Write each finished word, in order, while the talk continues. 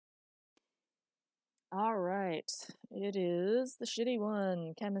All right, it is the shitty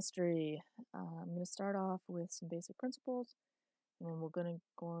one, chemistry. I'm going to start off with some basic principles, and then we're going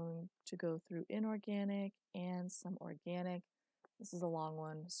to go through inorganic and some organic. This is a long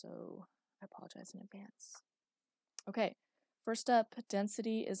one, so I apologize in advance. Okay, first up,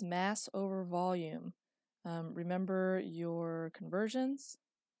 density is mass over volume. Remember your conversions.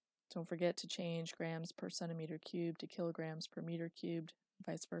 Don't forget to change grams per centimeter cubed to kilograms per meter cubed,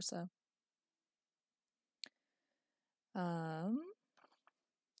 vice versa.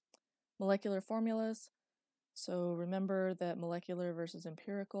 Molecular formulas. So remember that molecular versus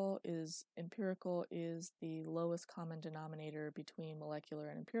empirical is the lowest common denominator between molecular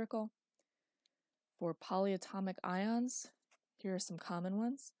and empirical. For polyatomic ions, here are some common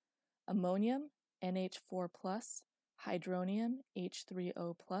ones. Ammonium, NH4+, hydronium,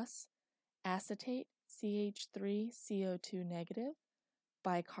 H3O+, acetate, CH3CO2 negative,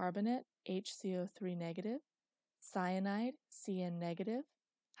 bicarbonate, HCO3 negative, cyanide, Cn negative,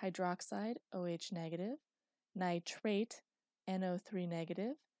 hydroxide, OH negative, nitrate, NO3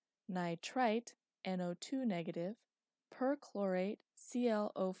 negative, nitrite, NO2 negative, perchlorate,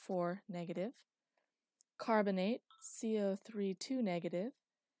 ClO4 negative, carbonate, CO3 negative,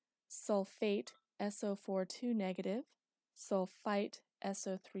 sulfate, SO4 negative, sulfite,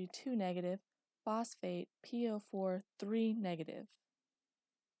 SO3 negative, phosphate, PO4 negative.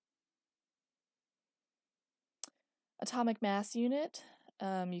 Atomic mass unit,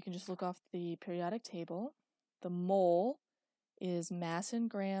 you can just look off the periodic table. The mole is mass in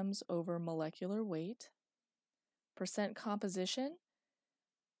grams over molecular weight. Percent composition,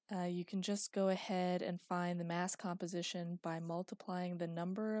 you can just go ahead and find the mass composition by multiplying the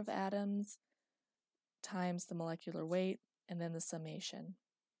number of atoms times the molecular weight and then the summation.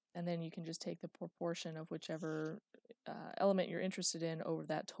 And then you can just take the proportion of whichever element you're interested in over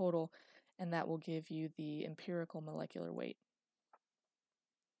that total, and that will give you the empirical molecular weight.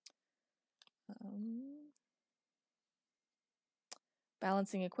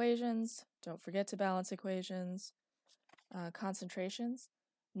 Balancing equations, don't forget to balance equations. Concentrations,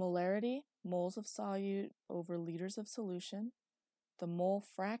 molarity, moles of solute over liters of solution. The mole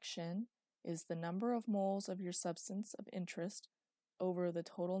fraction is the number of moles of your substance of interest over the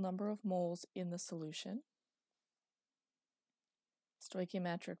total number of moles in the solution.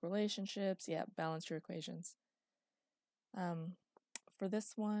 Stoichiometric relationships, yeah, balance your equations. For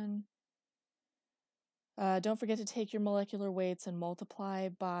this one, don't forget to take your molecular weights and multiply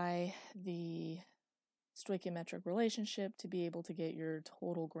by the stoichiometric relationship to be able to get your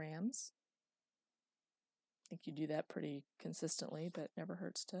total grams. I think you do that pretty consistently, but it never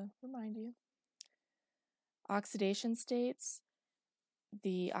hurts to remind you. Oxidation states.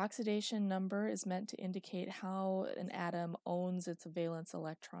 The oxidation number is meant to indicate how an atom owns its valence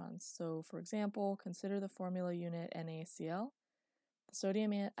electrons. So, for example, consider the formula unit NaCl. The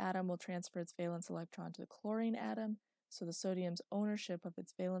sodium atom will transfer its valence electron to the chlorine atom, so the sodium's ownership of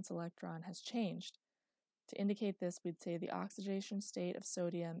its valence electron has changed. To indicate this, we'd say the oxidation state of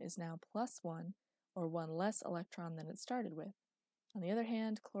sodium is now +1, or one less electron than it started with. On the other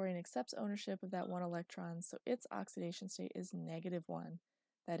hand, chlorine accepts ownership of that one electron, so its oxidation state is -1,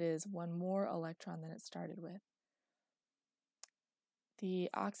 that is, one more electron than it started with. The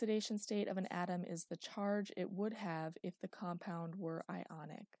oxidation state of an atom is the charge it would have if the compound were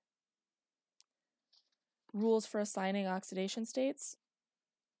ionic. Rules for assigning oxidation states.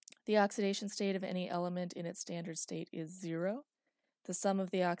 The oxidation state of any element in its standard state is 0. The sum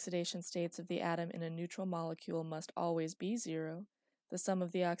of the oxidation states of the atom in a neutral molecule must always be 0. The sum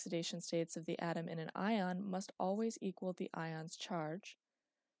of the oxidation states of the atom in an ion must always equal the ion's charge.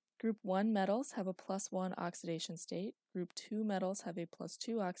 Group 1 metals have a +1 oxidation state. Group 2 metals have a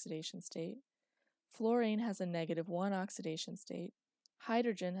 +2 oxidation state. Fluorine has a -1 oxidation state.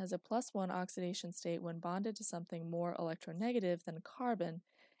 Hydrogen has a +1 oxidation state when bonded to something more electronegative than carbon,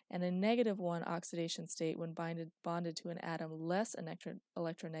 and a -1 oxidation state when bonded to an atom less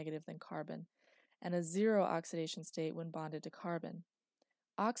electronegative than carbon, and a 0 oxidation state when bonded to carbon.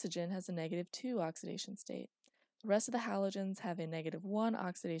 Oxygen has a -2 oxidation state. The rest of the halogens have a -1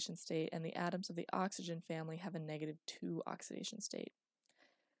 oxidation state, and the atoms of the oxygen family have a -2 oxidation state.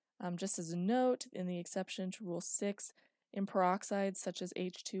 Just as a note, in the exception to Rule 6, in peroxides such as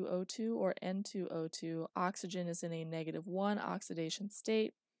H2O2 or N2O2, oxygen is in a -1 oxidation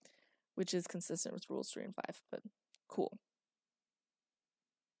state, which is consistent with Rules 3 and 5, but cool.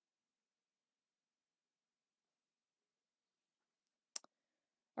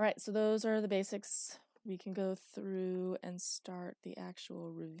 All right, so those are the basics. We can go through and start the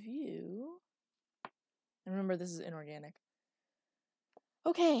actual review. And remember, this is inorganic.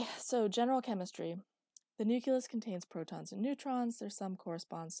 Okay, so general chemistry. The nucleus contains protons and neutrons. Their sum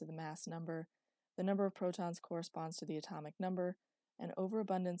corresponds to the mass number. The number of protons corresponds to the atomic number. An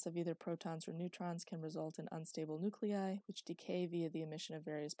overabundance of either protons or neutrons can result in unstable nuclei, which decay via the emission of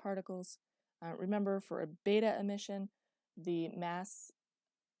various particles. Remember, for a beta emission, the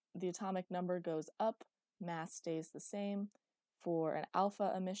atomic number goes up, mass stays the same. For an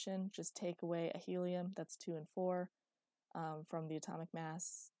alpha emission, just take away a helium, that's 2 and 4, from the atomic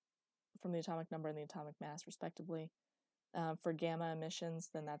number and the atomic mass, respectively. For gamma emissions,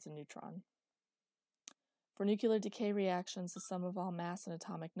 then that's a neutron. For nuclear decay reactions, the sum of all mass and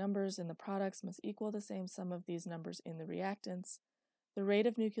atomic numbers in the products must equal the same sum of these numbers in the reactants. The rate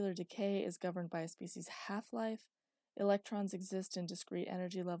of nuclear decay is governed by a species' half-life. Electrons exist in discrete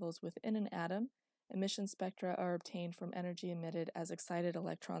energy levels within an atom. Emission spectra are obtained from energy emitted as excited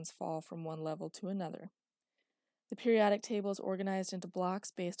electrons fall from one level to another. The periodic table is organized into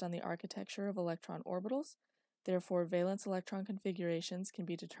blocks based on the architecture of electron orbitals. Therefore, valence electron configurations can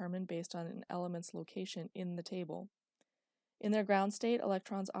be determined based on an element's location in the table. In their ground state,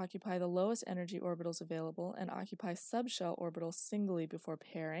 electrons occupy the lowest energy orbitals available and occupy subshell orbitals singly before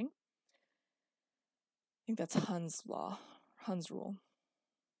pairing. I think that's Hund's rule.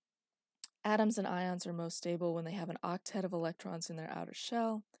 Atoms and ions are most stable when they have an octet of electrons in their outer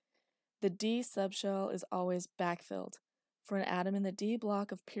shell. The d subshell is always backfilled. For an atom in the d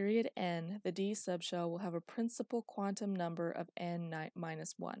block of period n, the d subshell will have a principal quantum number of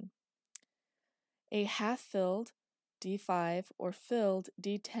n-1. A half-filled d5 or filled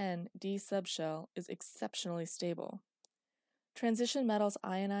d10 d subshell is exceptionally stable. Transition metals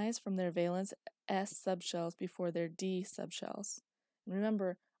ionize from their valence s subshells before their d subshells. And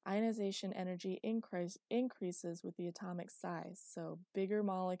remember, ionization energy increases with the atomic size, so bigger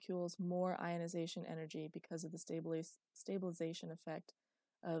molecules, more ionization energy because of the stabilization effect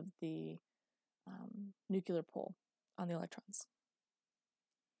of the nuclear pull on the electrons.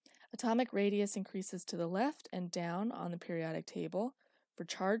 Atomic radius increases to the left and down on the periodic table. For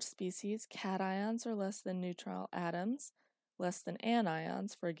charged species, cations are less than neutral atoms, less than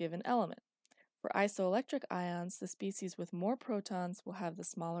anions for a given element. For isoelectric ions, the species with more protons will have the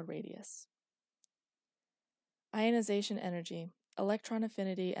smaller radius. Ionization energy, electron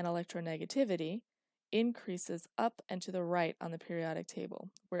affinity, and electronegativity increases up and to the right on the periodic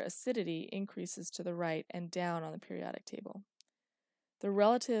table, where acidity increases to the right and down on the periodic table. The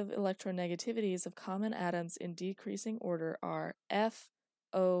relative electronegativities of common atoms in decreasing order are F,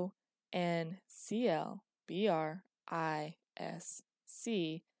 O, N, Cl, Br, I, S,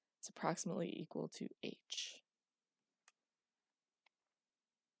 C is approximately equal to H.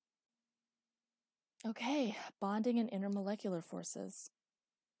 Okay, bonding and intermolecular forces.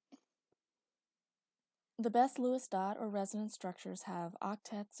 The best Lewis dot or resonance structures have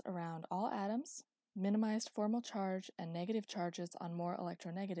octets around all atoms, minimized formal charge, and negative charges on more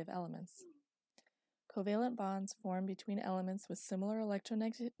electronegative elements. Covalent bonds form between elements with similar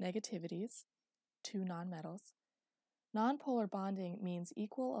electronegativities, two nonmetals. Nonpolar bonding means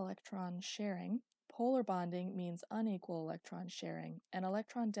equal electron sharing. Polar bonding means unequal electron sharing, and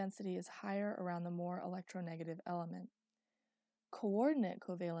electron density is higher around the more electronegative element. Coordinate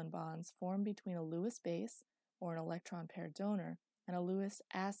covalent bonds form between a Lewis base, or an electron pair donor, and a Lewis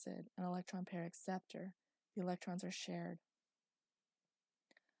acid, an electron pair acceptor. The electrons are shared.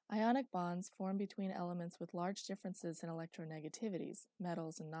 Ionic bonds form between elements with large differences in electronegativities,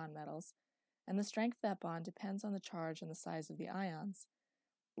 metals and nonmetals, and the strength of that bond depends on the charge and the size of the ions.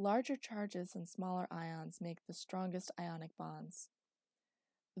 Larger charges and smaller ions make the strongest ionic bonds.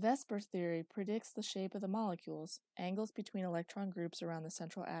 VSEPR theory predicts the shape of the molecules. Angles between electron groups around the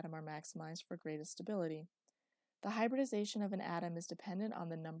central atom are maximized for greatest stability. The hybridization of an atom is dependent on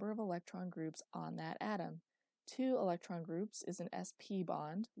the number of electron groups on that atom. 2 electron groups is an sp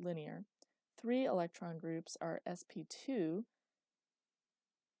bond, linear. 3 electron groups are sp2,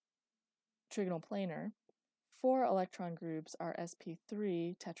 trigonal planar. 4 electron groups are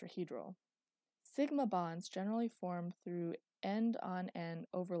sp3, tetrahedral. Sigma bonds generally form through end-on-end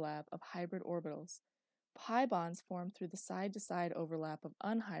overlap of hybrid orbitals. Pi bonds form through the side-to-side overlap of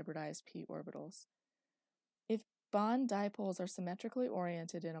unhybridized p orbitals. If bond dipoles are symmetrically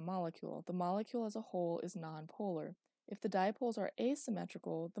oriented in a molecule, the molecule as a whole is nonpolar. If the dipoles are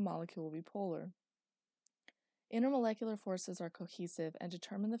asymmetrical, the molecule will be polar. Intermolecular forces are cohesive and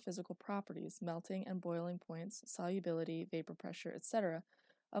determine the physical properties, melting and boiling points, solubility, vapor pressure, etc.,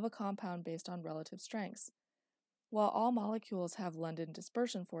 of a compound based on relative strengths. While all molecules have London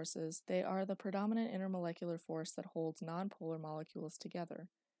dispersion forces, they are the predominant intermolecular force that holds nonpolar molecules together.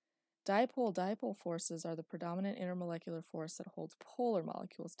 Dipole-dipole forces are the predominant intermolecular force that holds polar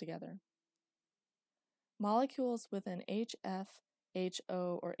molecules together. Molecules with an HF,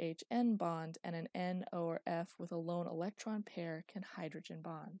 HO, or HN bond and an N, O, or F with a lone electron pair can hydrogen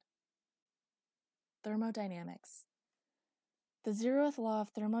bond. Thermodynamics. The zeroth law of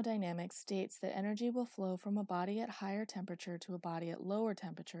thermodynamics states that energy will flow from a body at higher temperature to a body at lower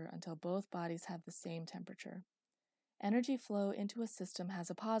temperature until both bodies have the same temperature. Energy flow into a system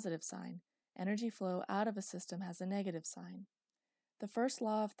has a positive sign. Energy flow out of a system has a negative sign. The first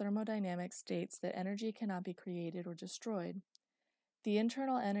law of thermodynamics states that energy cannot be created or destroyed. The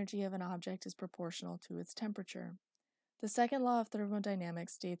internal energy of an object is proportional to its temperature. The second law of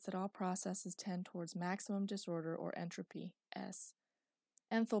thermodynamics states that all processes tend towards maximum disorder or entropy, S.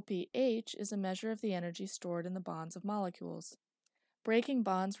 Enthalpy, H, is a measure of the energy stored in the bonds of molecules. Breaking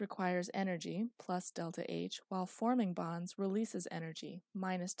bonds requires energy, plus delta H, while forming bonds releases energy,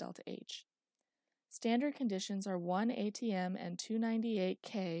 minus delta H. Standard conditions are 1 atm and 298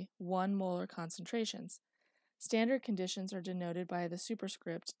 K 1 molar concentrations. Standard conditions are denoted by the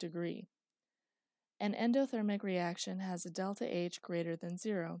superscript degree. An endothermic reaction has a delta H greater than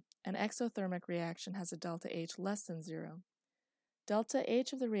 0. An exothermic reaction has a delta H less than 0. Delta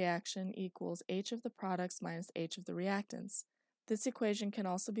H of the reaction equals H of the products minus H of the reactants. This equation can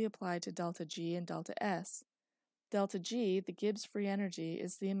also be applied to delta G and delta S. Delta G, the Gibbs free energy,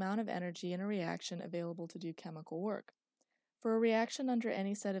 is the amount of energy in a reaction available to do chemical work. For a reaction under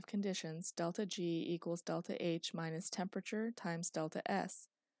any set of conditions, delta G equals delta H minus temperature times delta S.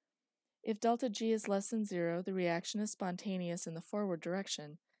 If delta G is less than 0, the reaction is spontaneous in the forward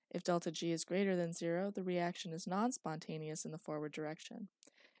direction. If delta G is greater than 0, the reaction is non-spontaneous in the forward direction.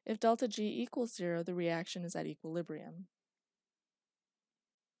 If delta G equals 0, the reaction is at equilibrium.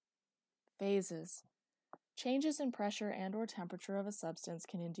 Phases. Changes in pressure and/or temperature of a substance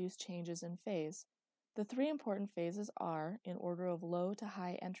can induce changes in phase. The three important phases are, in order of low to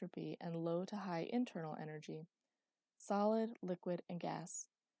high entropy and low to high internal energy: solid, liquid, and gas.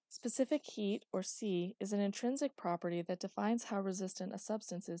 Specific heat, or C, is an intrinsic property that defines how resistant a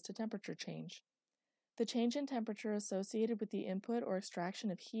substance is to temperature change. The change in temperature associated with the input or extraction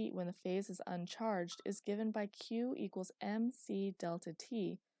of heat when the phase is uncharged is given by Q equals mc delta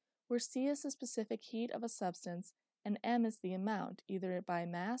T, where C is the specific heat of a substance and m is the amount, either by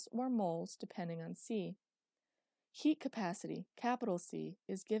mass or moles, depending on C. Heat capacity, capital C,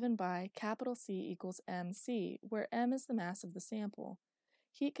 is given by capital C equals mc, where m is the mass of the sample.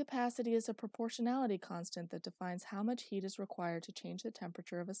 Heat capacity is a proportionality constant that defines how much heat is required to change the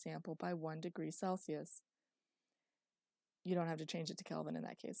temperature of a sample by 1 degree Celsius. You don't have to change it to Kelvin in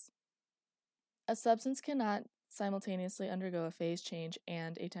that case. A substance cannot simultaneously undergo a phase change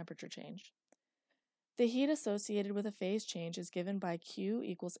and a temperature change. The heat associated with a phase change is given by Q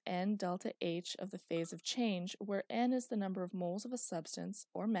equals N delta H of the phase of change, where N is the number of moles of a substance,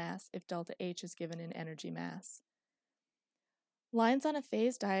 or mass, if delta H is given in energy mass. Lines on a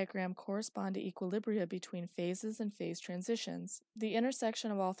phase diagram correspond to equilibria between phases and phase transitions. The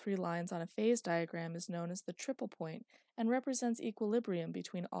intersection of all three lines on a phase diagram is known as the triple point and represents equilibrium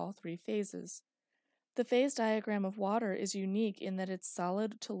between all three phases. The phase diagram of water is unique in that its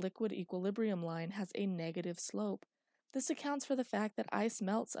solid to liquid equilibrium line has a negative slope. This accounts for the fact that ice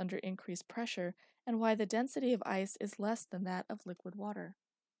melts under increased pressure and why the density of ice is less than that of liquid water.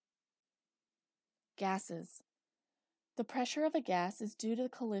 Gases. The pressure of a gas is due to the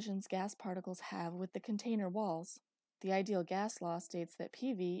collisions gas particles have with the container walls. The ideal gas law states that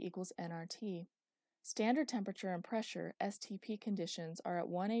PV equals nRT. Standard temperature and pressure, STP conditions, are at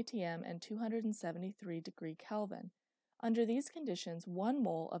 1 atm and 273 degree Kelvin. Under these conditions, 1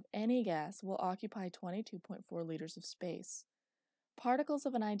 mole of any gas will occupy 22.4 liters of space. Particles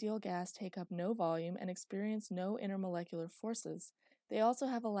of an ideal gas take up no volume and experience no intermolecular forces. They also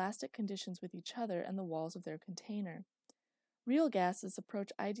have elastic conditions with each other and the walls of their container. Real gases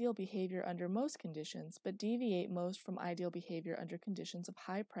approach ideal behavior under most conditions, but deviate most from ideal behavior under conditions of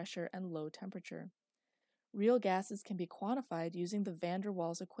high pressure and low temperature. Real gases can be quantified using the van der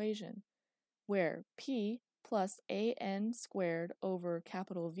Waals equation, where P plus AN squared over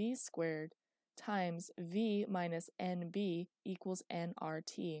capital V squared times V minus NB equals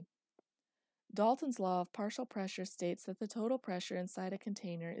nRT. Dalton's law of partial pressure states that the total pressure inside a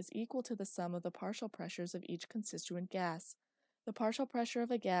container is equal to the sum of the partial pressures of each constituent gas. The partial pressure of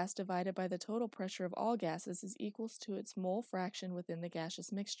a gas divided by the total pressure of all gases is equal to its mole fraction within the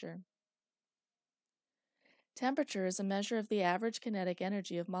gaseous mixture. Temperature is a measure of the average kinetic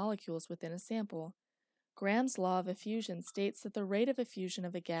energy of molecules within a sample. Graham's law of effusion states that the rate of effusion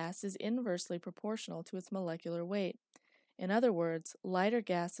of a gas is inversely proportional to its molecular weight. In other words, lighter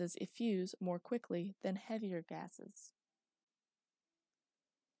gases effuse more quickly than heavier gases.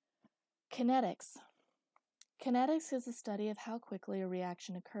 Kinetics. Kinetics is the study of how quickly a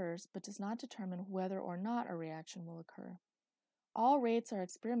reaction occurs, but does not determine whether or not a reaction will occur. All rates are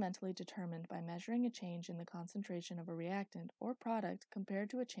experimentally determined by measuring a change in the concentration of a reactant or product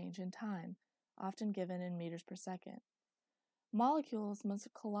compared to a change in time, often given in meters per second. Molecules must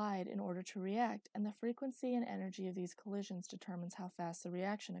collide in order to react, and the frequency and energy of these collisions determines how fast the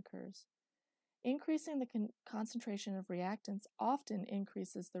reaction occurs. Increasing the concentration of reactants often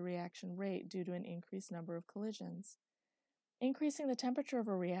increases the reaction rate due to an increased number of collisions. Increasing the temperature of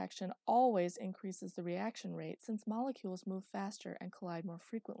a reaction always increases the reaction rate since molecules move faster and collide more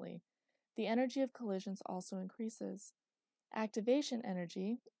frequently. The energy of collisions also increases. Activation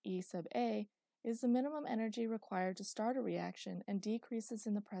energy, E sub A, is the minimum energy required to start a reaction and decreases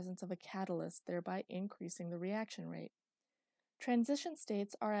in the presence of a catalyst, thereby increasing the reaction rate. Transition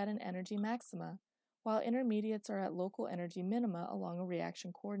states are at an energy maxima, while intermediates are at local energy minima along a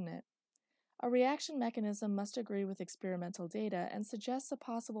reaction coordinate. A reaction mechanism must agree with experimental data and suggests a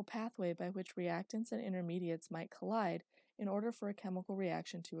possible pathway by which reactants and intermediates might collide in order for a chemical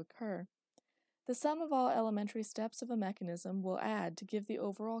reaction to occur. The sum of all elementary steps of a mechanism will add to give the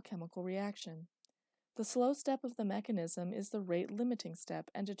overall chemical reaction. The slow step of the mechanism is the rate-limiting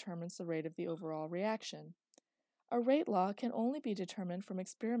step and determines the rate of the overall reaction. A rate law can only be determined from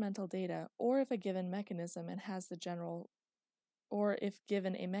experimental data or if given a mechanism and has the general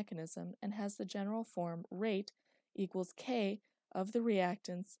form rate equals K of the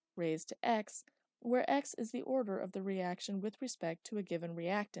reactants raised to X, where X is the order of the reaction with respect to a given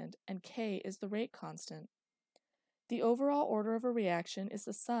reactant and K is the rate constant. The overall order of a reaction is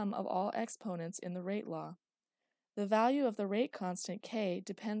the sum of all exponents in the rate law. The value of the rate constant K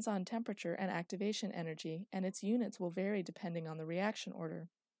depends on temperature and activation energy, and its units will vary depending on the reaction order.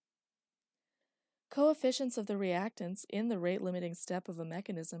 Coefficients of the reactants in the rate-limiting step of a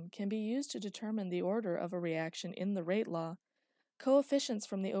mechanism can be used to determine the order of a reaction in the rate law. Coefficients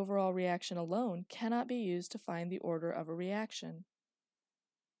from the overall reaction alone cannot be used to find the order of a reaction.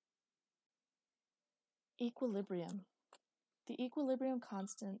 Equilibrium. The equilibrium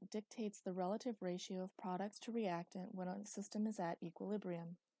constant dictates the relative ratio of products to reactant when a system is at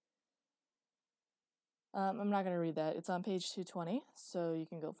equilibrium. I'm not going to read that. It's on page 220, so you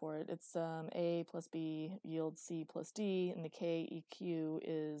can go for it. It's A plus B yields C plus D, and the KEQ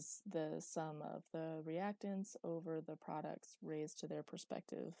is the sum of the reactants over the products raised to their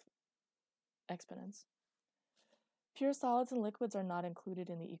respective exponents. Pure solids and liquids are not included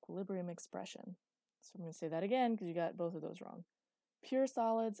in the equilibrium expression. So I'm going to say that again because you got both of those wrong. Pure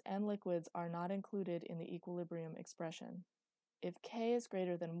solids and liquids are not included in the equilibrium expression. If K is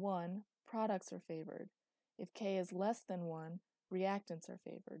greater than 1, products are favored. If K is less than 1, reactants are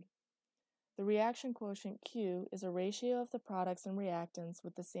favored. The reaction quotient Q is a ratio of the products and reactants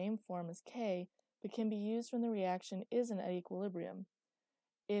with the same form as K, but can be used when the reaction isn't at equilibrium.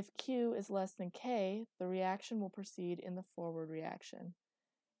 If Q is less than K, the reaction will proceed in the forward reaction.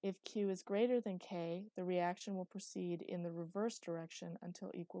 If Q is greater than K, the reaction will proceed in the reverse direction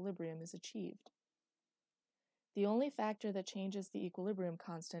until equilibrium is achieved. The only factor that changes the equilibrium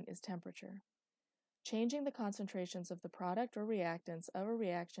constant is temperature. Changing the concentrations of the product or reactants of a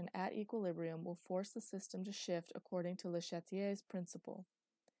reaction at equilibrium will force the system to shift according to Le Chatelier's principle.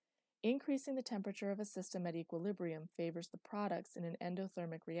 Increasing the temperature of a system at equilibrium favors the products in an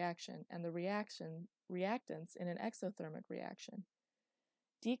endothermic reaction and the reactants in an exothermic reaction.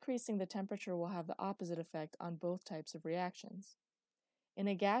 Decreasing the temperature will have the opposite effect on both types of reactions. In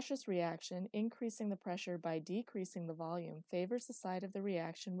a gaseous reaction, increasing the pressure by decreasing the volume favors the side of the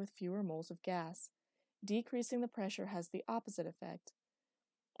reaction with fewer moles of gas. Decreasing the pressure has the opposite effect.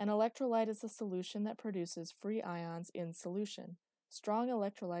 An electrolyte is a solution that produces free ions in solution. Strong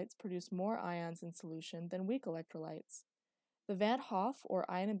electrolytes produce more ions in solution than weak electrolytes. The Van Hoff or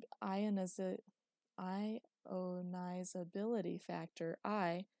ionizability factor,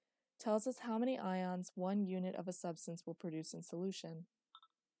 I, tells us how many ions one unit of a substance will produce in solution.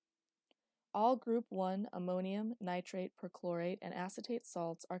 All group 1 ammonium, nitrate, perchlorate, and acetate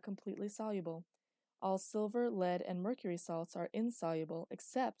salts are completely soluble. All silver, lead, and mercury salts are insoluble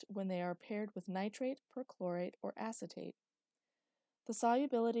except when they are paired with nitrate, perchlorate, or acetate. The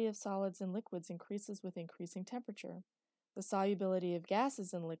solubility of solids and liquids increases with increasing temperature. The solubility of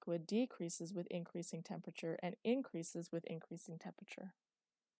gases in liquid decreases with increasing temperature and increases with increasing temperature.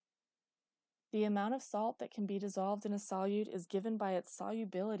 The amount of salt that can be dissolved in a solute is given by its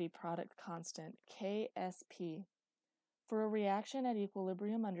solubility product constant, Ksp. For a reaction at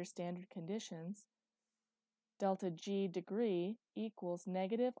equilibrium under standard conditions, delta G degree equals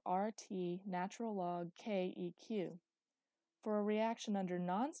negative RT natural log KEQ. For a reaction under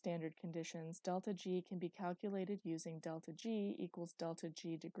non-standard conditions, delta G can be calculated using delta G equals delta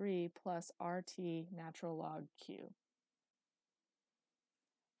G degree plus RT natural log Q.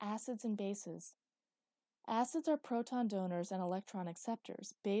 Acids and bases. Acids are proton donors and electron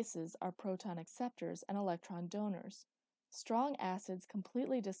acceptors. Bases are proton acceptors and electron donors. Strong acids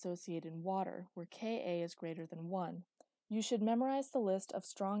completely dissociate in water, where Ka is greater than 1. You should memorize the list of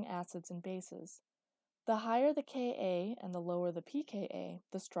strong acids and bases. The higher the Ka and the lower the pKa,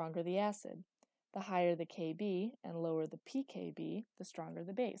 the stronger the acid. The higher the Kb and lower the pKb, the stronger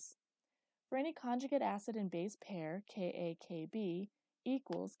the base. For any conjugate acid and base pair, Ka-Kb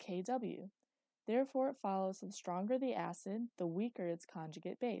equals Kw. Therefore, it follows the stronger the acid, the weaker its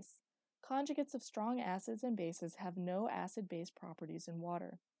conjugate base. Conjugates of strong acids and bases have no acid-base properties in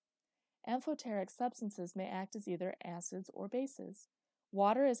water. Amphoteric substances may act as either acids or bases.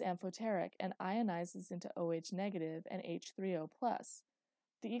 Water is amphoteric and ionizes into OH negative and H3O+.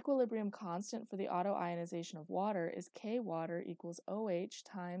 The equilibrium constant for the autoionization of water is K water equals OH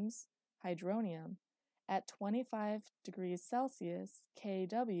times hydronium. At 25 degrees Celsius,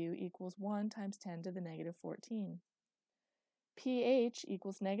 Kw equals 1 times 10 to the negative 14. pH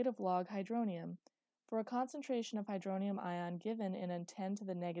equals negative log hydronium. For a concentration of hydronium ion given in a 10 to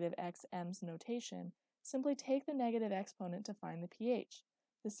the negative xm's notation, simply take the negative exponent to find the pH.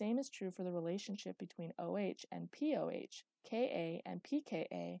 The same is true for the relationship between OH and POH, Ka and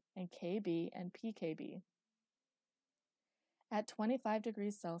pKa, and Kb and pKb. At 25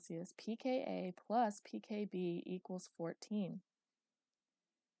 degrees Celsius, pKa plus pKb equals 14.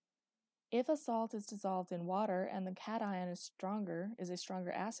 If a salt is dissolved in water and the cation is a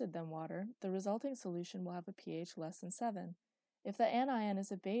stronger acid than water, the resulting solution will have a pH less than 7. If the anion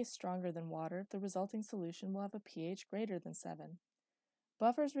is a base stronger than water, the resulting solution will have a pH greater than 7.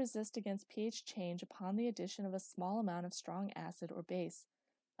 Buffers resist against pH change upon the addition of a small amount of strong acid or base.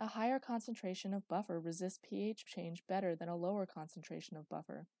 A higher concentration of buffer resists pH change better than a lower concentration of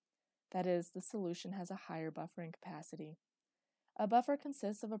buffer. That is, the solution has a higher buffering capacity. A buffer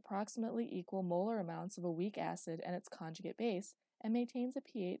consists of approximately equal molar amounts of a weak acid and its conjugate base and maintains a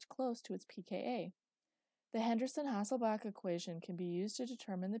pH close to its pKa. The Henderson-Hasselbalch equation can be used to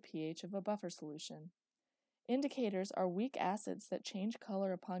determine the pH of a buffer solution. Indicators are weak acids that change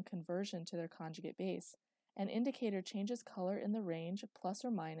color upon conversion to their conjugate base. An indicator changes color in the range of plus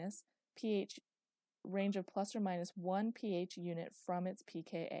or minus 1 pH unit from its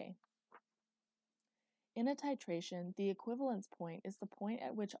pKa. In a titration, the equivalence point is the point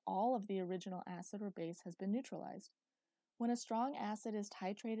at which all of the original acid or base has been neutralized. When a strong acid is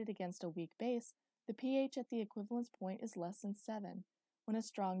titrated against a weak base, the pH at the equivalence point is less than 7. When a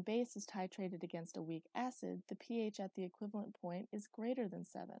strong base is titrated against a weak acid, the pH at the equivalent point is greater than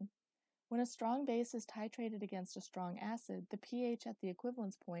 7. When a strong base is titrated against a strong acid, the pH at the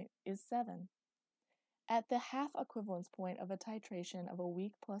equivalence point is 7. At the half equivalence point of a titration of a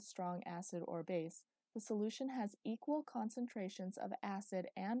weak plus strong acid or base, the solution has equal concentrations of acid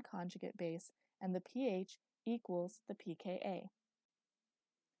and conjugate base, and the pH equals the pKa.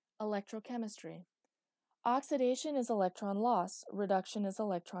 Electrochemistry. Oxidation is electron loss, reduction is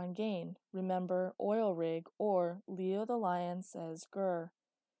electron gain. Remember oil rig or Leo the Lion says grr.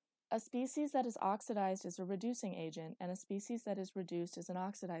 A species that is oxidized is a reducing agent, and a species that is reduced is an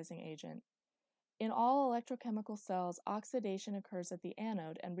oxidizing agent. In all electrochemical cells, oxidation occurs at the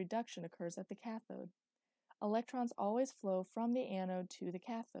anode and reduction occurs at the cathode. Electrons always flow from the anode to the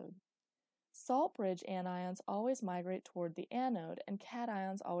cathode. Salt bridge anions always migrate toward the anode, and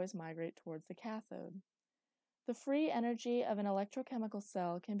cations always migrate towards the cathode. The free energy of an electrochemical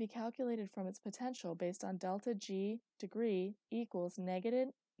cell can be calculated from its potential based on delta G degree equals negative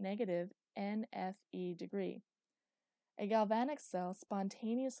NFE degree. A galvanic cell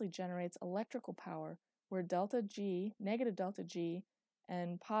spontaneously generates electrical power where delta G, negative delta G,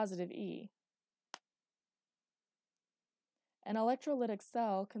 and positive E. An electrolytic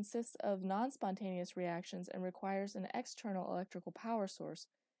cell consists of non-spontaneous reactions and requires an external electrical power source.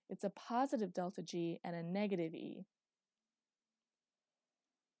 It's a positive delta G and a negative E.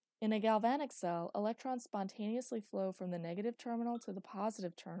 In a galvanic cell, electrons spontaneously flow from the negative terminal to the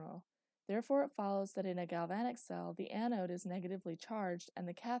positive terminal. Therefore, it follows that in a galvanic cell, the anode is negatively charged and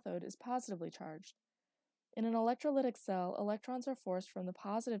the cathode is positively charged. In an electrolytic cell, electrons are forced from the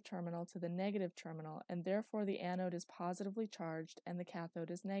positive terminal to the negative terminal, and therefore the anode is positively charged and the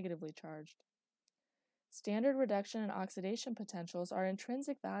cathode is negatively charged. Standard reduction and oxidation potentials are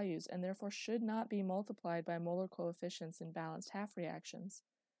intrinsic values and therefore should not be multiplied by molar coefficients in balanced half reactions.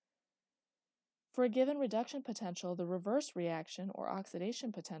 For a given reduction potential, the reverse reaction, or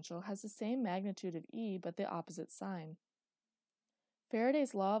oxidation potential, has the same magnitude of E but the opposite sign.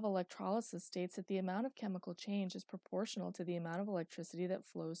 Faraday's law of electrolysis states that the amount of chemical change is proportional to the amount of electricity that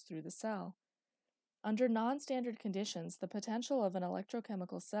flows through the cell. Under non-standard conditions, the potential of an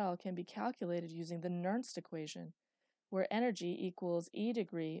electrochemical cell can be calculated using the Nernst equation, where energy equals E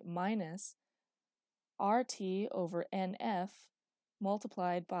degree minus RT over NF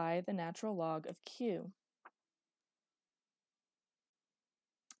multiplied by the natural log of Q.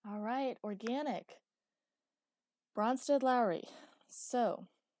 All right, organic. Bronsted-Lowry. So,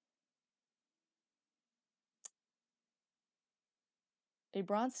 a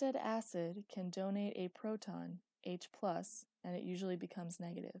Bronsted acid can donate a proton, H+, and it usually becomes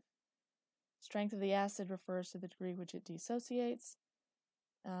negative. Strength of the acid refers to the degree which it dissociates.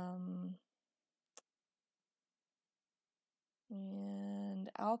 And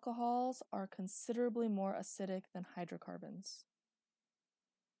alcohols are considerably more acidic than hydrocarbons.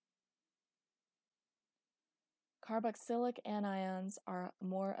 Carboxylic anions are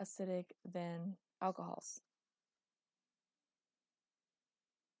more acidic than alcohols.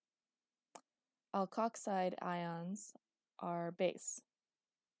 Alkoxide ions are base.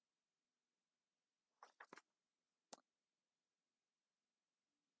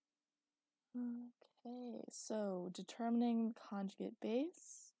 Okay, so determining conjugate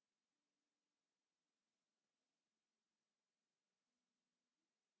base.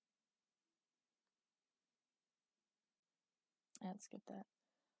 And skip that.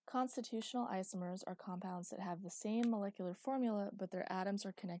 Constitutional isomers are compounds that have the same molecular formula, but their atoms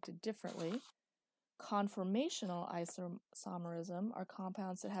are connected differently. Conformational isomerism are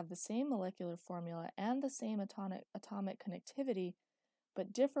compounds that have the same molecular formula and the same atomic connectivity,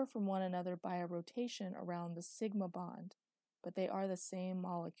 but differ from one another by a rotation around the sigma bond, but they are the same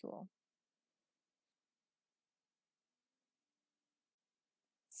molecule.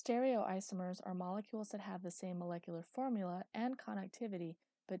 Stereoisomers are molecules that have the same molecular formula and connectivity,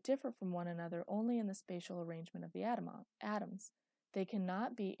 but differ from one another only in the spatial arrangement of the atoms. They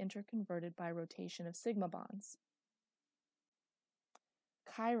cannot be interconverted by rotation of sigma bonds.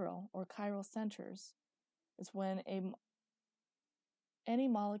 Chiral or chiral centers is when any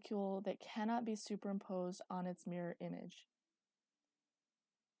molecule that cannot be superimposed on its mirror image.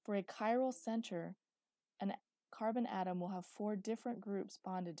 For a chiral center, an carbon atom will have 4 different groups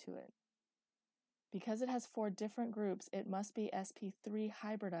bonded to it. Because it has 4 different groups, it must be sp3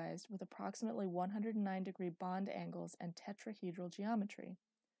 hybridized with approximately 109-degree bond angles and tetrahedral geometry.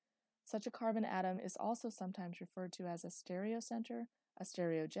 Such a carbon atom is also sometimes referred to as a stereocenter, a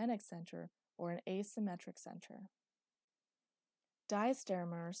stereogenic center, or an asymmetric center.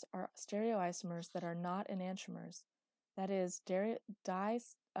 Diastereomers are stereoisomers that are not enantiomers. That is,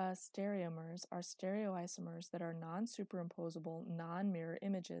 diastereomers are stereoisomers that are non-superimposable, non-mirror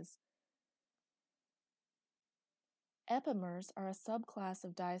images. Epimers are a subclass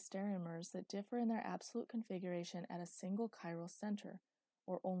of diastereomers that differ in their absolute configuration at a single chiral center,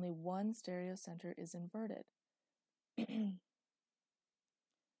 or only one stereocenter is inverted.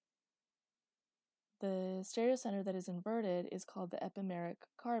 The stereocenter that is inverted is called the epimeric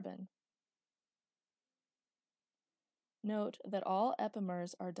carbon. Note that all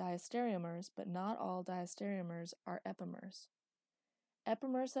epimers are diastereomers, but not all diastereomers are epimers.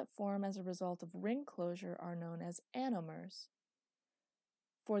 Epimers that form as a result of ring closure are known as anomers.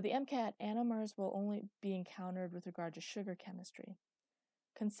 For the MCAT, anomers will only be encountered with regard to sugar chemistry.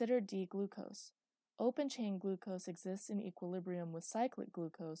 Consider D-glucose. Open-chain glucose exists in equilibrium with cyclic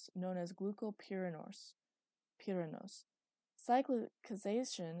glucose, known as glucopyranose.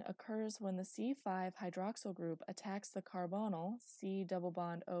 Cyclicization occurs when the C5 hydroxyl group attacks the carbonyl C double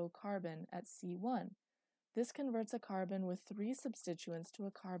bond O carbon at C1. This converts a carbon with 3 substituents to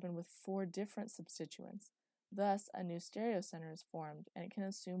a carbon with 4 different substituents. Thus, a new stereocenter is formed, and it can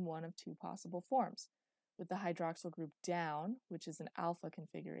assume one of 2 possible forms, with the hydroxyl group down, which is an alpha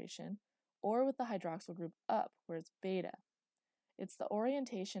configuration, or with the hydroxyl group up, where it's beta. It's the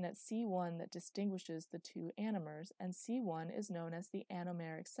orientation at C1 that distinguishes the 2 anomers, and C1 is known as the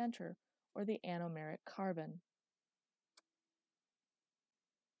anomeric center, or the anomeric carbon.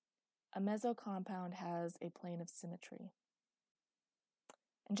 A mesocompound has a plane of symmetry.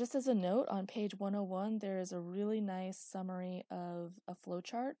 And just as a note, on page 101, there is a really nice summary of a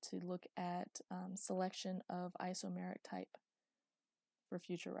flowchart to look at selection of isomeric type for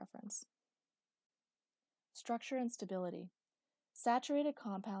future reference. Structure and stability. Saturated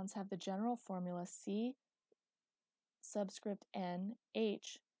compounds have the general formula C subscript N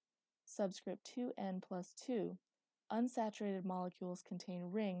H subscript 2N plus 2. Unsaturated molecules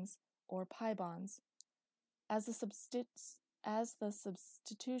contain rings or pi bonds. As the As the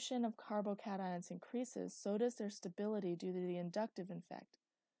substitution of carbocations increases, so does their stability due to the inductive effect.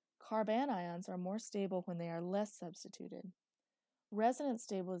 Carbanions are more stable when they are less substituted. Resonance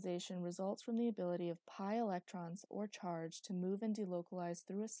stabilization results from the ability of pi electrons or charge to move and delocalize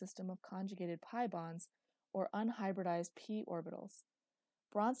through a system of conjugated pi bonds or unhybridized p orbitals.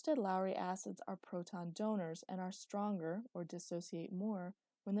 Bronsted-Lowry acids are proton donors and are stronger, or dissociate more,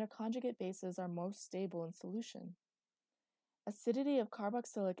 when their conjugate bases are most stable in solution. Acidity of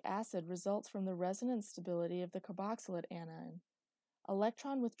carboxylic acid results from the resonance stability of the carboxylate anion.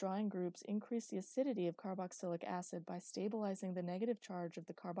 Electron withdrawing groups increase the acidity of carboxylic acid by stabilizing the negative charge of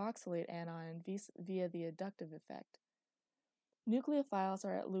the carboxylate anion via the inductive effect. Nucleophiles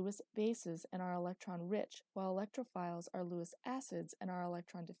are at Lewis bases and are electron rich, while electrophiles are Lewis acids and are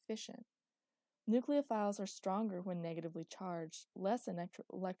electron deficient. Nucleophiles are stronger when negatively charged, less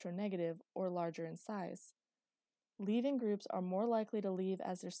electronegative, or larger in size. Leaving groups are more likely to leave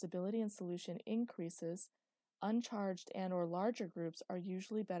as their stability in solution increases. Uncharged and or larger groups are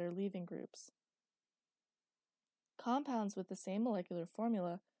usually better leaving groups. Compounds with the same molecular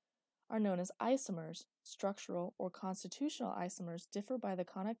formula are known as isomers. Structural or constitutional isomers differ by the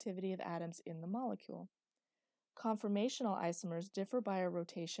connectivity of atoms in the molecule. Conformational isomers differ by a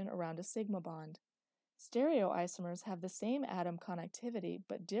rotation around a sigma bond. Stereoisomers have the same atom connectivity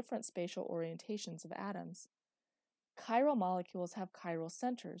but different spatial orientations of atoms. Chiral molecules have chiral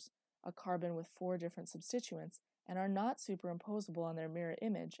centers, a carbon with 4 different substituents, and are not superimposable on their mirror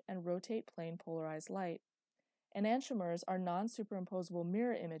image and rotate plane polarized light. Enantiomers are non-superimposable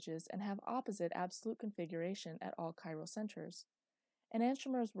mirror images and have opposite absolute configuration at all chiral centers.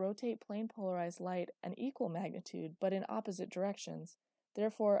 Enantiomers rotate plane polarized light an equal magnitude but in opposite directions.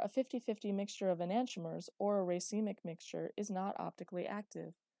 Therefore, a 50-50 mixture of enantiomers or a racemic mixture is not optically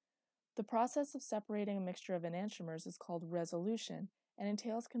active. The process of separating a mixture of enantiomers is called resolution and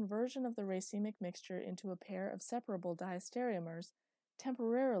entails conversion of the racemic mixture into a pair of separable diastereomers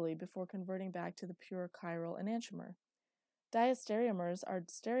temporarily before converting back to the pure chiral enantiomer. Diastereomers are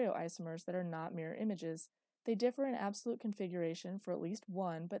stereoisomers that are not mirror images. They differ in absolute configuration for at least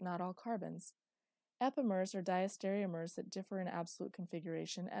one, but not all carbons. Epimers are diastereomers that differ in absolute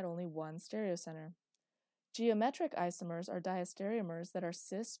configuration at only one stereocenter. Geometric isomers are diastereomers that are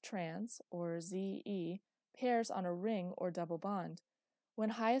cis-trans, or ZE, pairs on a ring or double bond. When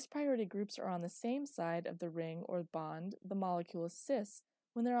highest priority groups are on the same side of the ring or bond, the molecule is cis.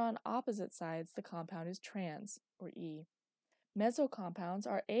 When they're on opposite sides, the compound is trans, or E. Mesocompounds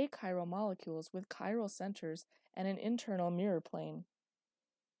are achiral molecules with chiral centers and an internal mirror plane.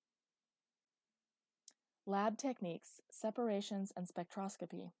 Lab techniques, separations, and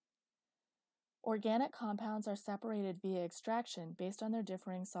spectroscopy. Organic compounds are separated via extraction based on their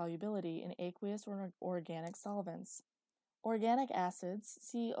differing solubility in aqueous or organic solvents. Organic acids,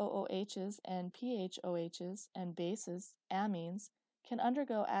 COOHs and PHOHs, and bases, amines, can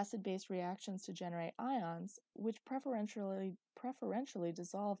undergo acid-base reactions to generate ions, which preferentially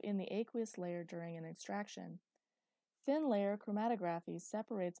dissolve in the aqueous layer during an extraction. Thin layer chromatography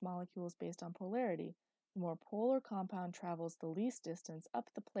separates molecules based on polarity. The more polar compound travels the least distance up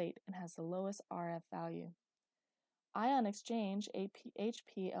the plate and has the lowest RF value. Ion exchange,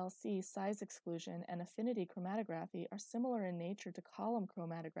 HPLC size exclusion, and affinity chromatography are similar in nature to column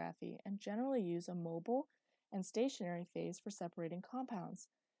chromatography and generally use a mobile and stationary phase for separating compounds.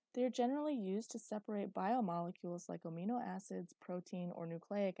 They are generally used to separate biomolecules like amino acids, protein, or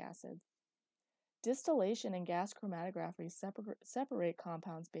nucleic acid. Distillation and gas chromatography separate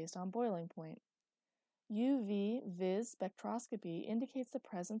compounds based on boiling point. UV-Vis spectroscopy indicates the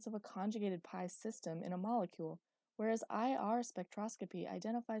presence of a conjugated pi system in a molecule, whereas IR spectroscopy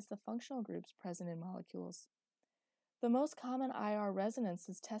identifies the functional groups present in molecules. The most common IR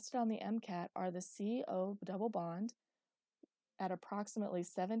resonances tested on the MCAT are the CO double bond at approximately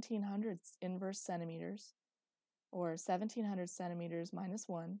 1700 inverse centimeters, or 1700 centimeters minus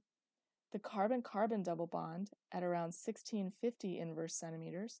 1, the carbon-carbon double bond at around 1650 inverse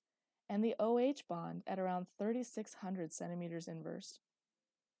centimeters, and the OH bond at around 3600 centimeters inverse.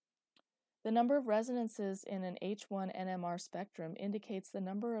 The number of resonances in an H1 NMR spectrum indicates the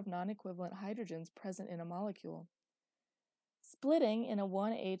number of non-equivalent hydrogens present in a molecule. Splitting in a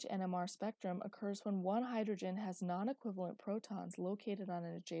 1H NMR spectrum occurs when one hydrogen has non-equivalent protons located on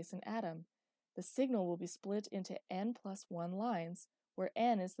an adjacent atom. The signal will be split into N plus 1 lines, where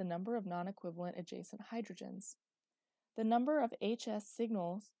N is the number of non-equivalent adjacent hydrogens. The number of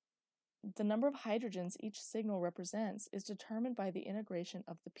hydrogens each signal represents is determined by the integration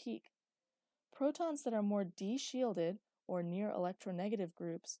of the peak. Protons that are more d-shielded or near electronegative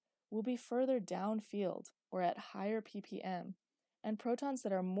groups will be further downfield. or at higher ppm, and protons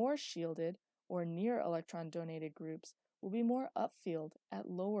that are more shielded or near electron-donated groups will be more upfield at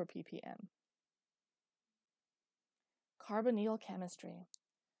lower ppm. Carbonyl chemistry.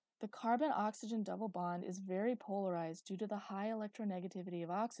 The carbon-oxygen double bond is very polarized due to the high electronegativity of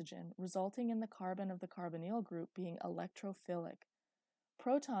oxygen, resulting in the carbon of the carbonyl group being electrophilic.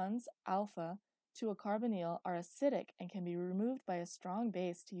 Protons, alpha, to a carbonyl are acidic and can be removed by a strong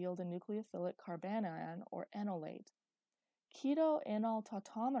base to yield a nucleophilic carbanion or enolate. Keto-enol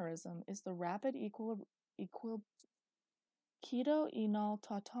tautomerism is the rapid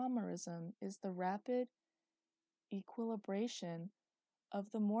equilibration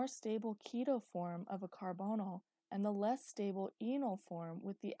of the more stable keto form of a carbonyl and the less stable enol form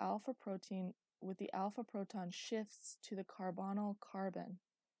with the alpha proton shifts to the carbonyl carbon.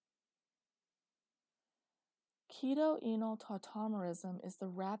 Keto-enol tautomerism is the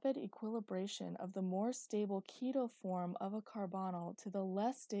rapid equilibration of the more stable keto form of a carbonyl to the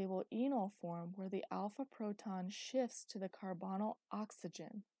less stable enol form where the alpha proton shifts to the carbonyl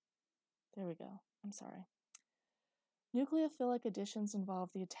oxygen. There we go. I'm sorry. Nucleophilic additions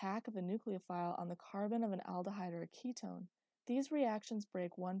involve the attack of a nucleophile on the carbon of an aldehyde or a ketone. These reactions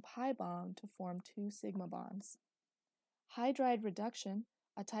break one pi bond to form two sigma bonds. Hydride reduction,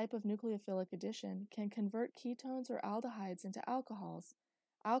 a type of nucleophilic addition, can convert ketones or aldehydes into alcohols.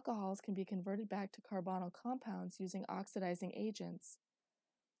 Alcohols can be converted back to carbonyl compounds using oxidizing agents.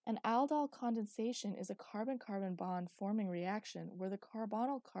 An aldol condensation is a carbon-carbon bond forming reaction where the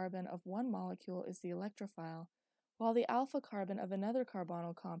carbonyl carbon of one molecule is the electrophile, while the alpha carbon of another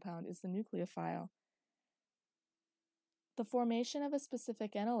carbonyl compound is the nucleophile. The formation of a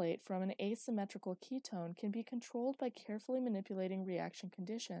specific enolate from an asymmetrical ketone can be controlled by carefully manipulating reaction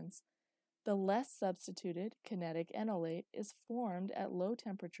conditions. The less substituted kinetic enolate is formed at low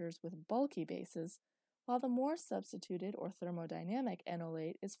temperatures with bulky bases, while the more substituted or thermodynamic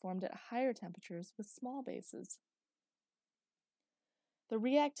enolate is formed at higher temperatures with small bases. The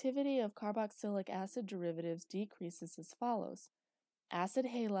reactivity of carboxylic acid derivatives decreases as follows. Acid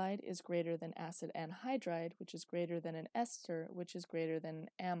halide is greater than acid anhydride, which is greater than an ester, which is greater than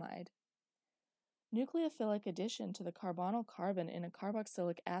an amide. Nucleophilic addition to the carbonyl carbon in a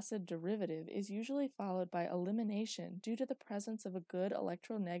carboxylic acid derivative is usually followed by elimination due to the presence of a good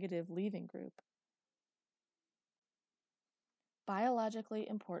electronegative leaving group. Biologically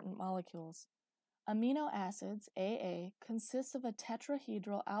important molecules. Amino acids, AA, consists of a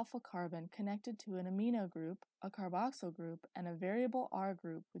tetrahedral alpha carbon connected to an amino group, a carboxyl group, and a variable R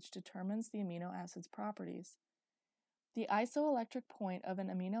group which determines the amino acid's properties. The isoelectric point of an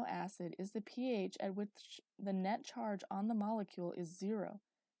amino acid is the pH at which the net charge on the molecule is 0.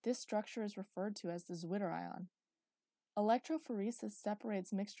 This structure is referred to as the zwitterion. Electrophoresis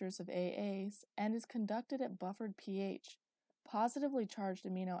separates mixtures of AAs and is conducted at buffered pH. Positively charged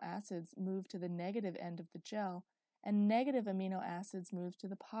amino acids move to the negative end of the gel, and negative amino acids move to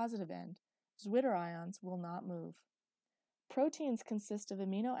the positive end. Zwitterions will not move. Proteins consist of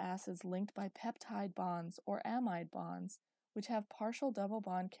amino acids linked by peptide bonds or amide bonds, which have partial double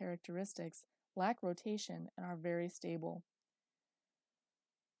bond characteristics, lack rotation, and are very stable.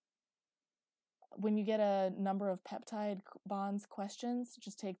 When you get a number of peptide bonds questions,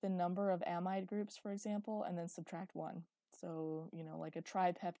 just take the number of amide groups, for example, and then subtract 1. So, like a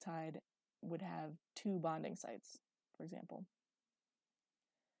tripeptide would have 2 bonding sites, for example.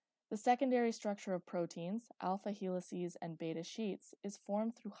 The secondary structure of proteins, alpha helices and beta sheets, is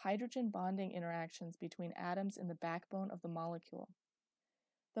formed through hydrogen bonding interactions between atoms in the backbone of the molecule.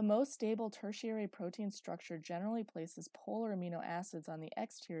 The most stable tertiary protein structure generally places polar amino acids on the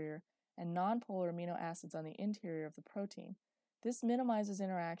exterior and nonpolar amino acids on the interior of the protein. This minimizes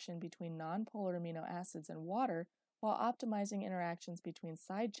interaction between nonpolar amino acids and water while optimizing interactions between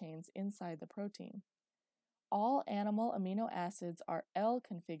side chains inside the protein. All animal amino acids are L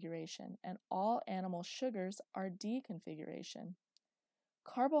configuration, and all animal sugars are D configuration.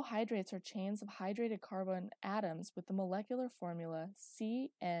 Carbohydrates are chains of hydrated carbon atoms with the molecular formula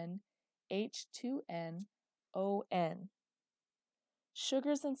CnH2nOn.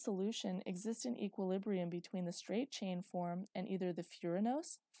 Sugars in solution exist in equilibrium between the straight chain form and either the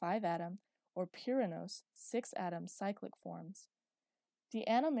furanose, 5-atom, or pyranose, 6-atom cyclic forms. The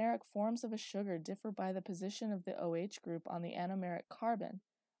anomeric forms of a sugar differ by the position of the OH group on the anomeric carbon.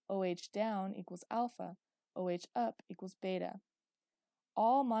 OH down equals alpha, OH up equals beta.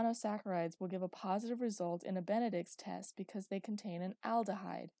 All monosaccharides will give a positive result in a Benedict's test because they contain an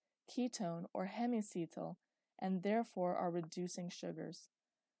aldehyde, ketone, or hemicetyl, and therefore are reducing sugars.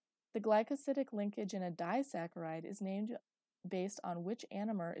 The glycosidic linkage in a disaccharide is named based on which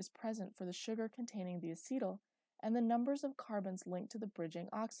anomer is present for the sugar containing the acetyl and the numbers of carbons linked to the bridging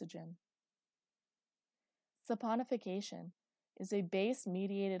oxygen. Saponification is a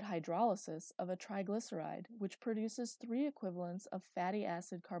base-mediated hydrolysis of a triglyceride which produces 3 equivalents of fatty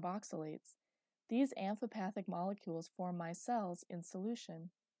acid carboxylates. These amphipathic molecules form micelles in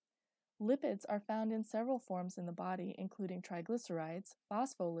solution. Lipids are found in several forms in the body, including triglycerides,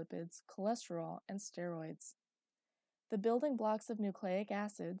 phospholipids, cholesterol, and steroids. The building blocks of nucleic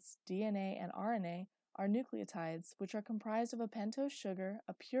acids, DNA and RNA, are nucleotides, which are comprised of a pentose sugar,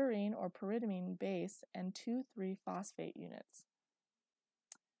 a purine or pyridamine base, and 2,3-phosphate units.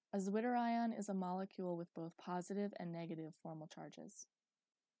 A zwitterion is a molecule with both positive and negative formal charges.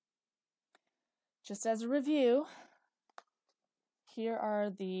 Just as a review, here are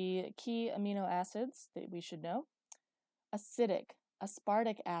the key amino acids that we should know. Acidic,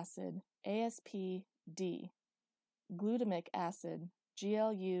 aspartic acid, ASP-D. Glutamic acid,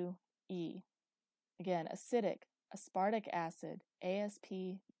 GLU-E. Again, acidic, aspartic acid,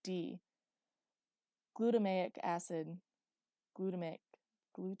 ASP-D. Glutamic acid, glutamic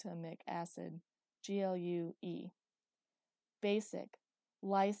acid, GLU-E. Basic,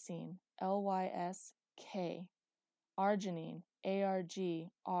 lysine, LYS-K. Arginine,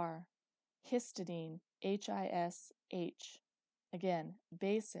 ARG-R. Histidine, HIS-H. Again,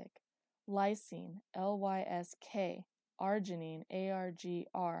 basic, lysine, LYS-K. Arginine,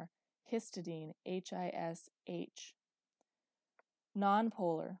 ARG-R. Histidine, HIS-H.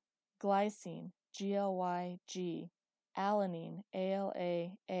 Nonpolar, glycine, GLY-G. Alanine,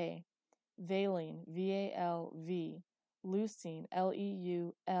 ALA-A. Valine, VAL-V. Leucine,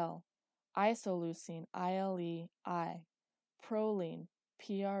 LEU-L. Isoleucine, ILE-I. Proline,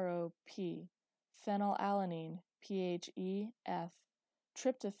 PROP. Phenylalanine, PHE-F.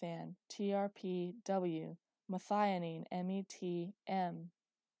 Tryptophan, TRPW. Methionine, MET-M.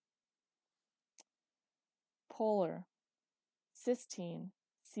 Polar, cysteine,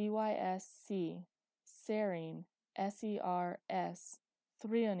 CYSC. Serine, SERS.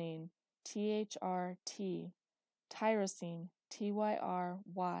 Threonine, THRT. Tyrosine,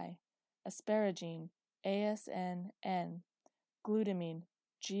 TYRY. Asparagine, ASNN. Glutamine,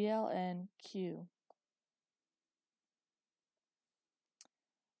 GLNQ.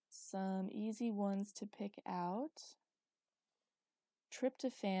 Some easy ones to pick out.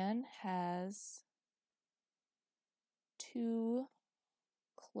 Tryptophan has 2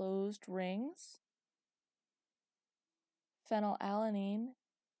 closed rings. Phenylalanine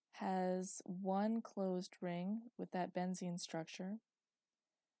has 1 closed ring with that benzene structure.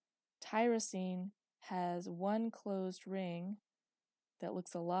 Tyrosine has 1 closed ring that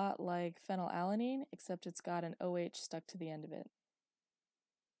looks a lot like phenylalanine, except it's got an OH stuck to the end of it.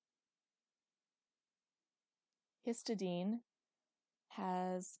 Histidine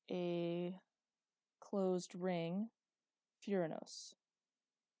has a closed ring, furanose.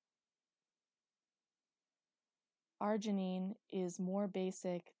 Arginine is more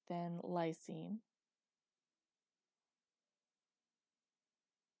basic than lysine.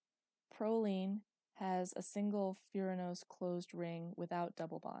 Proline has a single furanose closed ring without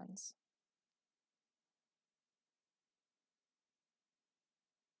double bonds.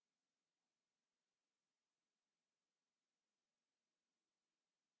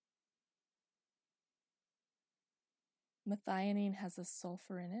 Methionine has a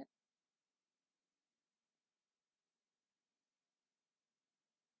sulfur in it.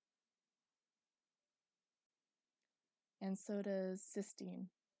 And so does cysteine.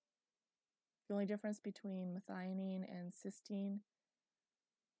 The only difference between methionine and cysteine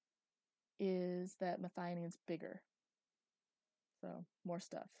is that methionine's bigger. So, more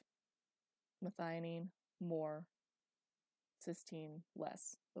stuff. Methionine, more. Cysteine,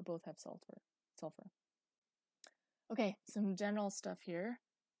 less. But both have sulfur. Okay, some general stuff here.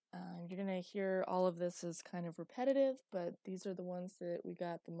 You're going to hear all of this is kind of repetitive, but these are the ones that we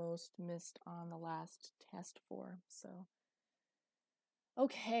got the most missed on the last test for. So,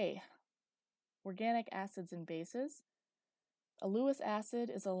 okay. Organic acids and bases. A Lewis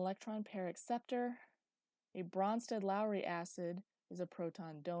acid is an electron pair acceptor. A Bronsted-Lowry acid is a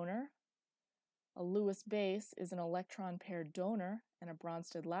proton donor. A Lewis base is an electron pair donor, and a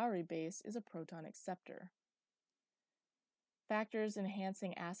Bronsted-Lowry base is a proton acceptor. Factors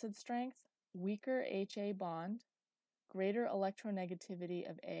enhancing acid strength: weaker HA bond, greater electronegativity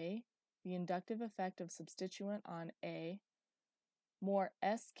of A, the inductive effect of substituent on A, more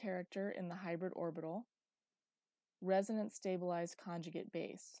S character in the hybrid orbital, resonance stabilized conjugate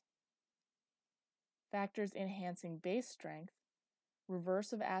base. Factors enhancing base strength: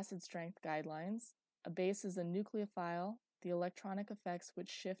 reverse of acid strength guidelines. A base is a nucleophile the electronic effects which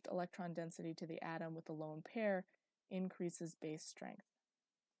shift electron density to the atom with a lone pair increases base strength.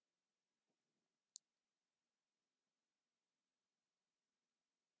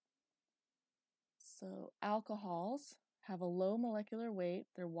 So alcohols have a low molecular weight,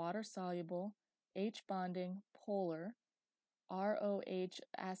 they're water soluble, H bonding, polar, ROH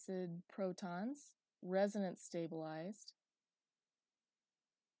acid protons, resonance stabilized.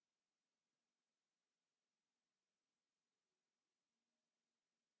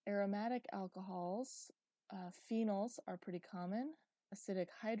 Aromatic alcohols, phenols are pretty common, acidic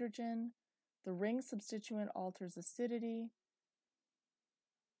hydrogen, the ring substituent alters acidity.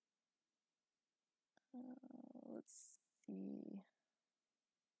 Let's see.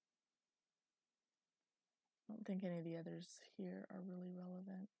 I don't think any of the others here are really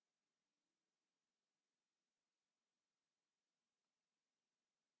relevant.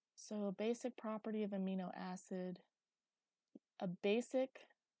 So a basic property of amino acid, a basic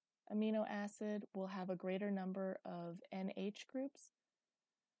amino acid will have a greater number of NH groups.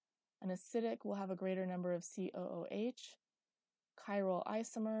 An acidic will have a greater number of COOH, chiral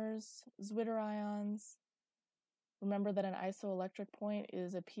isomers, zwitterions. Remember that an isoelectric point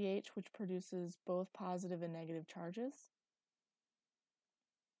is a pH which produces both positive and negative charges.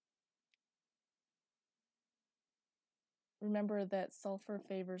 Remember that sulfur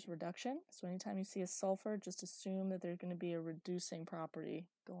favors reduction. So anytime you see a sulfur, just assume that there's going to be a reducing property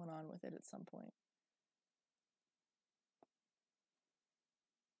going on with it at some point.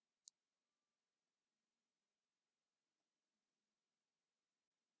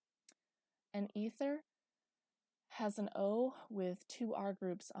 An ether has an O with two R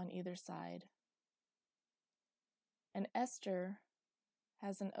groups on either side. An ester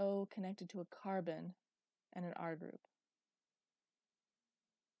has an O connected to a carbon and an R group.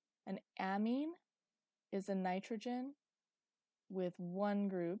 An amine is a nitrogen with one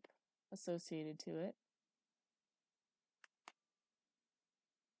group associated to it.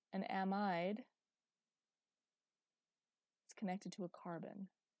 An amide is connected to a carbon.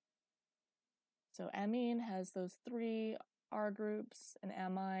 So amine has those three R groups, and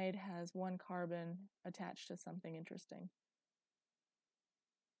amide has one carbon attached to something interesting.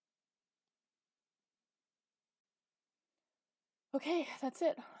 Okay, that's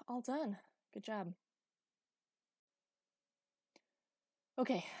it. All done. Good job.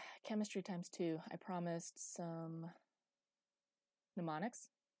 Okay, chemistry times 2. I promised some mnemonics,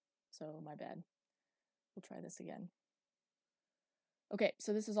 so my bad. We'll try this again. Okay,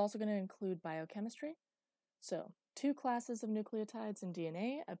 so this is also going to include biochemistry. So, 2 classes of nucleotides in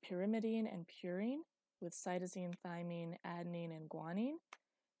DNA, a pyrimidine and purine, with cytosine, thymine, adenine, and guanine.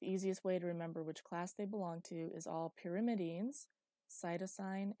 The easiest way to remember which class they belong to is all pyrimidines,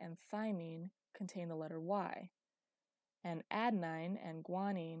 cytosine, and thymine contain the letter Y. And adenine and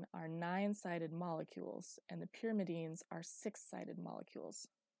guanine are 9-sided molecules, and the pyrimidines are 6-sided molecules.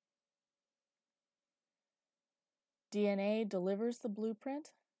 DNA delivers the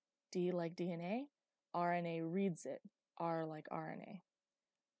blueprint, D like DNA. RNA reads it, R like RNA.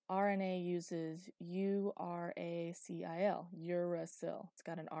 RNA uses URACIL, uracil. It's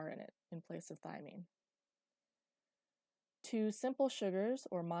got an R in it in place of thymine. 2 simple sugars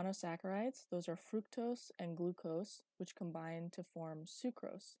or monosaccharides, those are fructose and glucose, which combine to form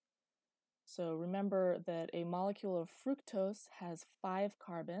sucrose. So remember that a molecule of fructose has 5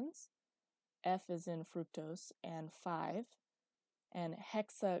 carbons, F is in fructose, and 5. And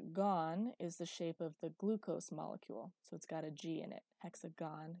hexagon is the shape of the glucose molecule, so it's got a G in it,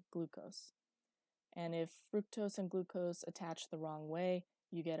 hexagon glucose. And if fructose and glucose attach the wrong way,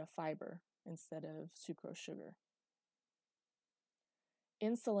 you get a fiber instead of sucrose sugar.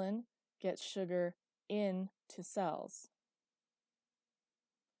 Insulin gets sugar into cells.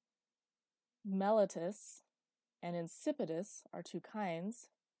 Mellitus and insipidus are 2 kinds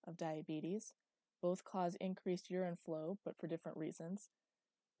of diabetes. Both cause increased urine flow, but for different reasons.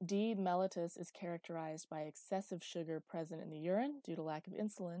 D. mellitus is characterized by excessive sugar present in the urine due to lack of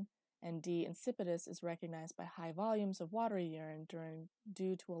insulin, and D. insipidus is recognized by high volumes of watery urine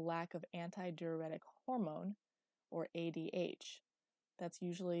due to a lack of antidiuretic hormone, or ADH. That's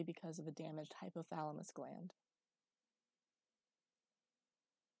usually because of a damaged hypothalamus gland.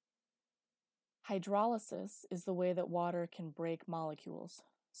 Hydrolysis is the way that water can break molecules.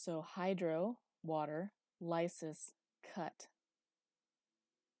 So hydro, water, lysis, cut.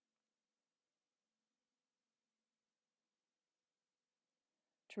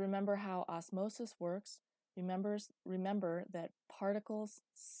 To remember how osmosis works, remember that particles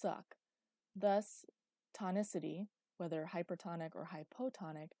suck. Thus, tonicity, whether hypertonic or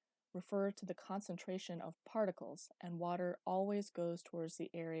hypotonic, refer to the concentration of particles, and water always goes towards the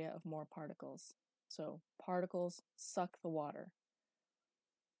area of more particles. So particles suck the water.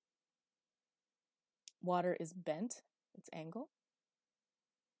 Water is bent, its angle.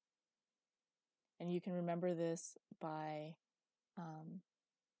 And you can remember this by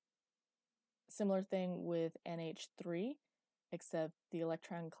similar thing with NH3, except the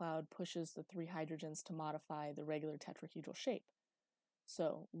electron cloud pushes the 3 hydrogens to modify the regular tetrahedral shape.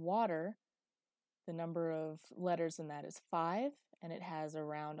 So water, the number of letters in that is 5, and it has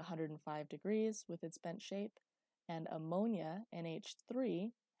around 105 degrees with its bent shape. And ammonia,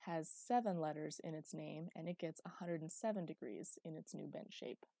 NH3, has 7 letters in its name, and it gets 107 degrees in its new bent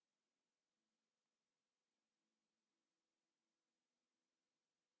shape.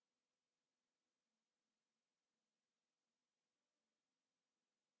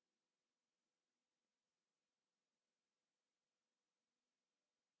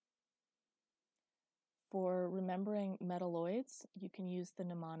 For remembering metalloids, you can use the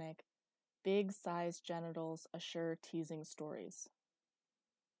mnemonic, big sized genitals assure teasing stories.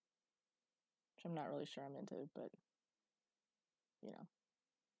 Which I'm not really sure I'm into, but, you know.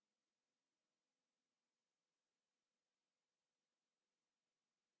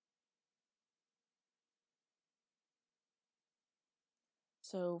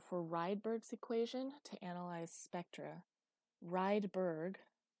 So for Rydberg's equation to analyze spectra, Rydberg,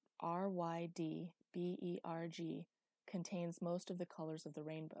 R-Y-D-B-E-R-G, contains most of the colors of the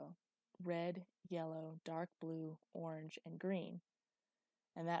rainbow: red, yellow, dark blue, orange, and green.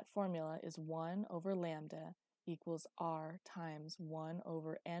 And that formula is 1 over lambda equals R times 1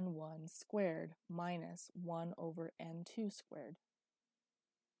 over N1 squared minus 1 over N2 squared.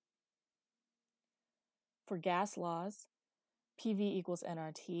 For gas laws, PV equals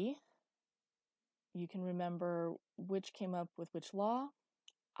nRT. You can remember which came up with which law.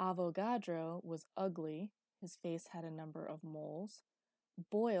 Avogadro was ugly. His face had a number of moles.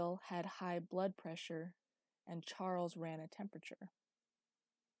 Boyle had high blood pressure, and Charles ran a temperature.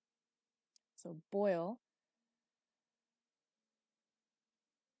 So Boyle,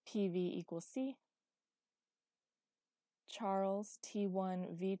 PV equals C. Charles,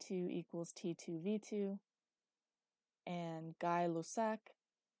 T1 V2 equals T2 V2. And Gay-Lussac,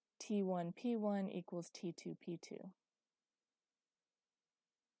 T1 P1 equals T2 P2.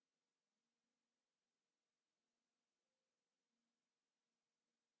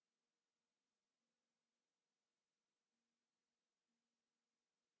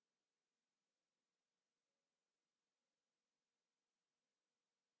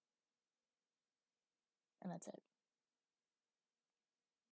 And that's it.